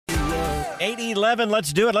8:11,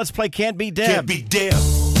 let's do it. Let's play Can't Beat Deb. Can't beat Deb.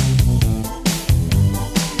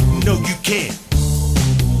 No, you can't.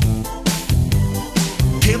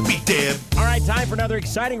 Can't beat Deb. All right, time for another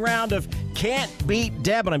exciting round of Can't Beat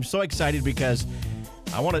Deb. And I'm so excited because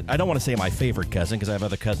I don't want to say my favorite cousin because I have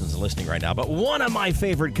other cousins listening right now, but one of my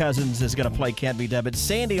favorite cousins is going to play Can't Beat Deb. It's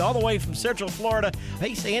Sandy all the way from Central Florida.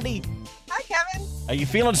 Hey, Sandy. Hi, Kevin. Are you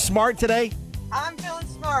feeling smart today? I'm feeling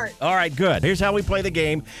smart. All right, good. Here's how we play the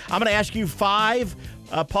game. I'm going to ask you 5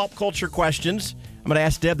 pop culture questions. I'm going to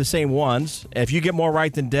ask Deb the same ones. If you get more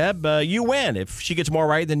right than Deb, you win. If she gets more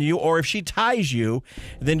right than you, or if she ties you,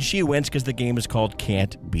 then she wins because the game is called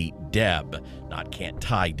Can't Beat Deb, not Can't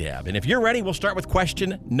Tie Deb. And if you're ready, we'll start with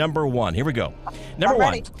question number 1. Here we go. Number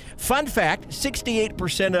 1. Fun fact,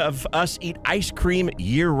 68% of us eat ice cream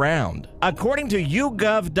year-round. According to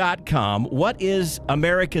YouGov.com, what is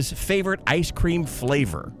America's favorite ice cream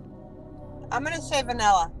flavor? I'm going to say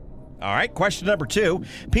vanilla. All right, question number 2.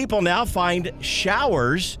 People now find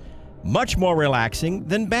showers much more relaxing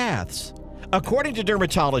than baths. According to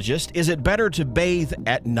dermatologists, is it better to bathe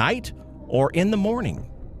at night or in the morning?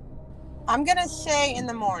 I'm going to say in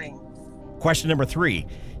the morning. Question number 3.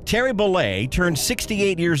 Terry Bollea turned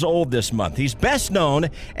 68 years old this month. He's best known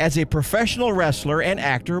as a professional wrestler and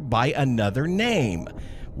actor by another name.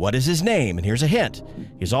 What is his name? And here's a hint.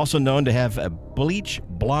 He's also known to have a bleach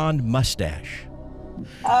blonde mustache.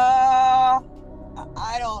 I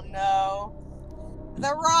don't know.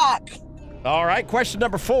 The Rock. All right, question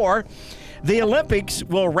number 4. The Olympics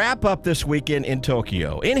will wrap up this weekend in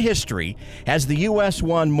Tokyo. In history, has the U.S.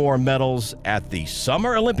 won more medals at the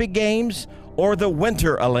Summer Olympic Games or the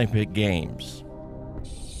Winter Olympic Games?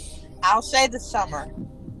 I'll say the summer.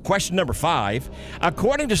 Question number 5.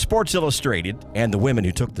 According to Sports Illustrated and the women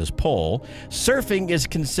who took this poll, surfing is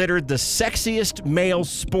considered the sexiest male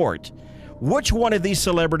sport. Which one of these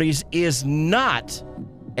celebrities is not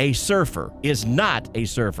a surfer?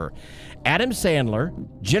 Adam Sandler,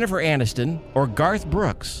 Jennifer Aniston, or Garth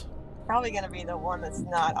Brooks? Probably going to be the one that's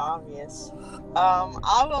not obvious.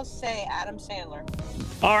 I will say Adam Sandler.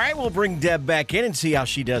 All right, we'll bring Deb back in and see how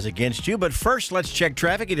she does against you. But first, let's check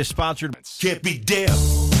traffic. It is sponsored by Can't beat Deb.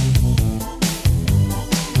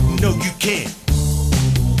 No, you can't.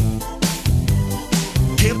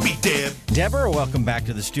 Can't beat Deb. Deborah. Welcome back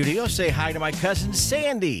to the studio. Say hi to my cousin,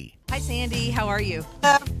 Sandy. Hi, Sandy. How are you?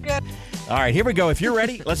 Good. All right, here we go. If you're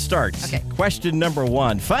ready, let's start. Okay. Question number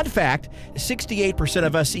 1. Fun fact, 68%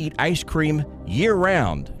 of us eat ice cream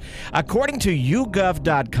year-round. According to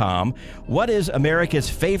YouGov.com, what is America's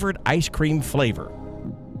favorite ice cream flavor?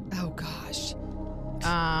 Oh, gosh.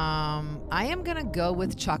 I am going to go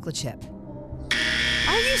with chocolate chip.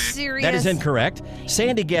 Are you serious? That is incorrect.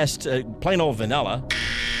 Sandy guessed plain old vanilla.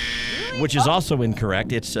 Really? Which is also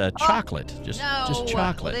incorrect. It's chocolate. Just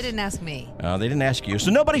chocolate. Well, they didn't ask me. They didn't ask you.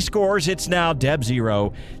 So nobody scores. It's now Deb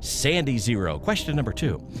 0, Sandy 0. Question number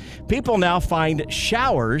 2. People now find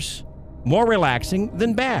showers more relaxing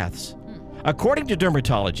than baths. According to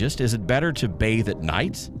dermatologists, is it better to bathe at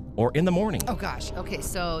night or in the morning? Oh, gosh. Okay,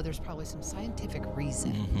 so there's probably some scientific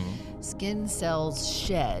reason. Skin cells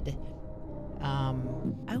shed.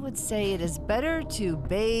 I would say it is better to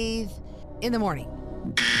bathe in the morning.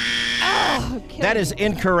 Oh, okay. That is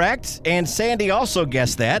incorrect, and Sandy also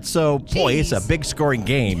guessed that, so boy, it's a big scoring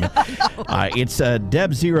game. It's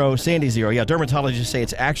Deb 0, Sandy 0. Yeah, dermatologists say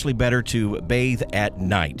it's actually better to bathe at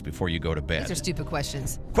night before you go to bed. These are stupid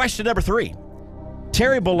questions. Question number 3.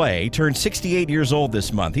 Terry Bollea turned 68 years old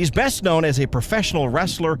this month. He's best known as a professional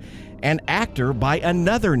wrestler and actor by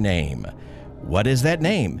another name. What is that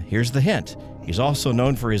name? Here's the hint. He's also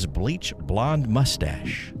known for his bleach blonde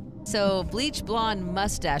mustache. So, bleach blonde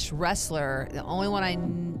mustache wrestler, the only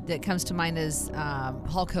one that comes to mind is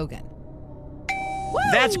Hulk Hogan. Woo!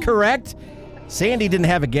 That's correct. Sandy didn't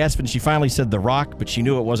have a guess, but she finally said The Rock, but she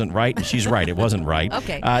knew it wasn't right, and she's right. It wasn't right.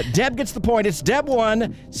 Okay. Deb gets the point. It's Deb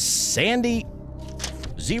 1, Sandy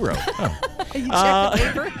 0. Oh. You checked the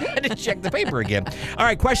paper? I didn't check the paper again. All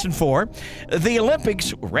right, question 4. The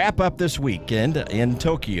Olympics wrap up this weekend in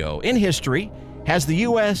Tokyo. In history, has the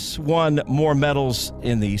U.S. won more medals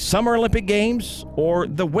in the Summer Olympic Games or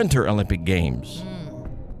the Winter Olympic Games?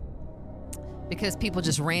 Because people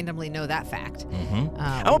just randomly know that fact.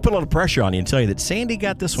 I want to put a little pressure on you and tell you that Sandy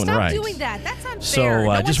got this one right. Stop doing that. That's unfair. So No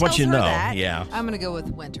one just want tells you to her know. that. Yeah. I'm going to go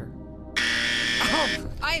with winter. Oh,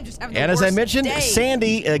 I am just having the And as I worst mentioned, day.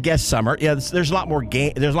 Sandy guessed summer. Yeah, there's a lot more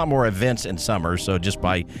there's a lot more events in summer, so just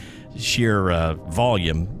by sheer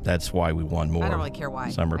volume, that's why we won more. I don't really care why.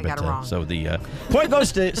 Summer, I got it wrong. So the point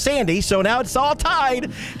goes to Sandy. So now it's all tied.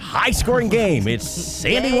 High-scoring game. It's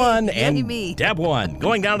Sandy Yay, won yay and me. Deb won.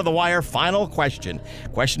 Going down to the wire, final question.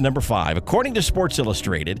 Question number 5. According to Sports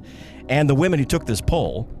Illustrated and the women who took this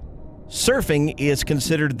poll, surfing is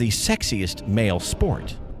considered the sexiest male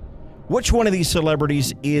sport. Which one of these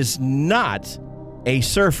celebrities is not a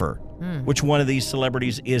surfer? Which one of these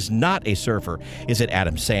celebrities is not a surfer? Is it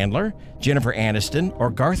Adam Sandler, Jennifer Aniston, or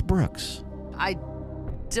Garth Brooks? I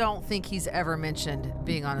don't think he's ever mentioned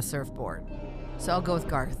being on a surfboard. So I'll go with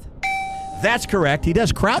Garth. That's correct. He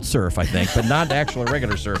does crowd surf, I think, but not actual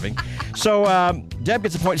regular surfing. So Deb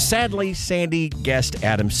gets a point. Sadly, Sandy guessed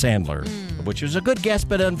Adam Sandler, which was a good guess,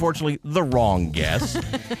 but unfortunately the wrong guess.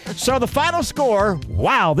 So the final score,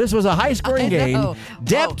 wow, this was a high-scoring I game. know.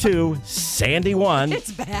 Deb Oh. 2, Sandy 1.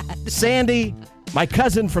 It's bad. Sandy, my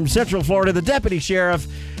cousin from Central Florida, the deputy sheriff,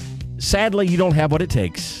 sadly, you don't have what it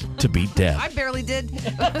takes to beat Deb. I barely did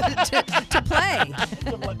to play.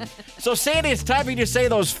 So, Sandy, it's time for you to say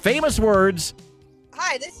those famous words.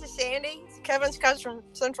 Hi, this is Sandy. Kevin's cousin from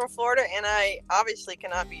Central Florida, and I obviously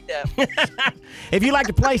cannot beat Deb. If you'd like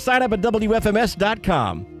to play, sign up at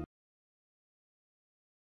WFMS.com.